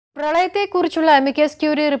പ്രളയത്തെക്കുറിച്ചുള്ള amicus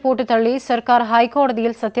curiae report തള്ളി സർക്കാർ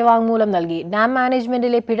ഹൈക്കോടതിയിൽ സത്യവാങ്മൂലം നൽകി. ഡാം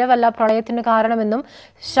മാനേജ്മെന്റിലെ പിഴവല്ല പ്രളയത്തിന് കാരണമെന്നും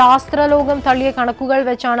ശാസ്ത്രലോകം തള്ളിയ കണക്കുകൾ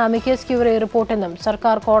വെച്ചാണ് amicus curiae റിപ്പോർട്ടെന്നും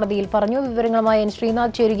സർക്കാർ കോടതിയിൽ പറഞ്ഞു. വിവരങ്ങളുമായി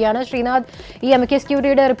ശ്രീനാഥ് ചേരുകയാണ്. ശ്രീനാഥ്, ഈ amicus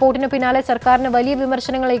curiaeയുടെ റിപ്പോർട്ടിന് പിന്നാലെ സർക്കാരിന് വലിയ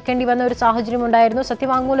വിമർശനങ്ങൾ ഏൽക്കേണ്ടി വന്ന ഒരു സാഹചര്യം ഉണ്ടായിരുന്നു.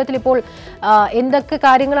 സത്യവാങ്മൂലത്തിൽ ഇപ്പോൾ എന്തൊക്കെ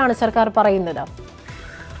കാര്യങ്ങളാണ് സർക്കാർ പറയുന്നത്?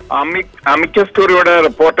 amicus curiaeയുടെ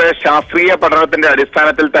റിപ്പോർട്ട് ശാസ്ത്രീയ പഠനത്തിന്റെ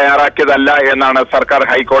അടിസ്ഥാനത്തിൽ തയ്യാറാക്കിയതല്ല എന്നാണ് സർക്കാർ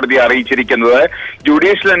ഹൈക്കോടതിയെ അറിയിച്ചിരിക്കുന്നത്.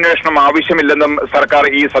 ജുഡീഷ്യൽ അന്വേഷണം ആവശ്യമില്ലെന്നും സർക്കാർ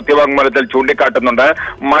ഈ സത്യവാങ്മൂലത്തിൽ ചൂണ്ടിക്കാട്ടുന്നുണ്ട്.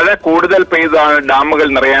 മഴ കൂടുതൽ പെയ്താണ് ഡാമുകൾ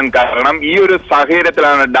നിറയാൻ കാരണം. ഈ ഒരു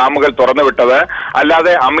സാഹചര്യത്തിലാണ് ഡാമുകൾ തുറന്നുവിട്ടത്.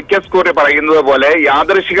 അല്ലാതെ amicus curiae പറയുന്നത് പോലെ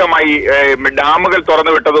യാദൃശികമായി ഡാമുകൾ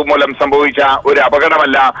തുറന്നുവിട്ടത് മൂലം സംഭവിച്ച ഒരു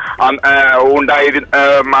അപകടമല്ല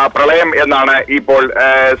പ്രളയം എന്നാണ് ഇപ്പോൾ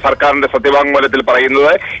സർക്കാരിന്റെ സത്യവാങ്മൂലത്തിൽ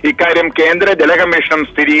പറയുന്നത്. ഇക്കാര്യം കേന്ദ്ര ജല കമ്മീഷനും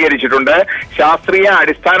സ്ഥിരീകരിച്ചിട്ടുണ്ട്. ശാസ്ത്രീയ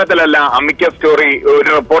അടിസ്ഥാനത്തിലല്ല amicus curiae ഒരു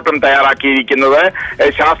റിപ്പോർട്ടും തയ്യാറാക്കിയിരിക്കുന്നത്.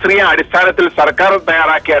 ശാസ്ത്രീയ അടിസ്ഥാനത്തിൽ സർക്കാർ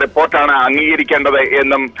തയ്യാറാക്കിയ റിപ്പോർട്ടാണ് അംഗീകരിക്കേണ്ടത്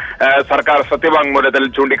എന്നും സർക്കാർ സത്യവാങ്മൂലത്തിൽ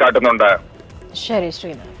ചൂണ്ടിക്കാട്ടുന്നുണ്ട്. ശരി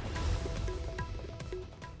ശ്രീനാഥ്.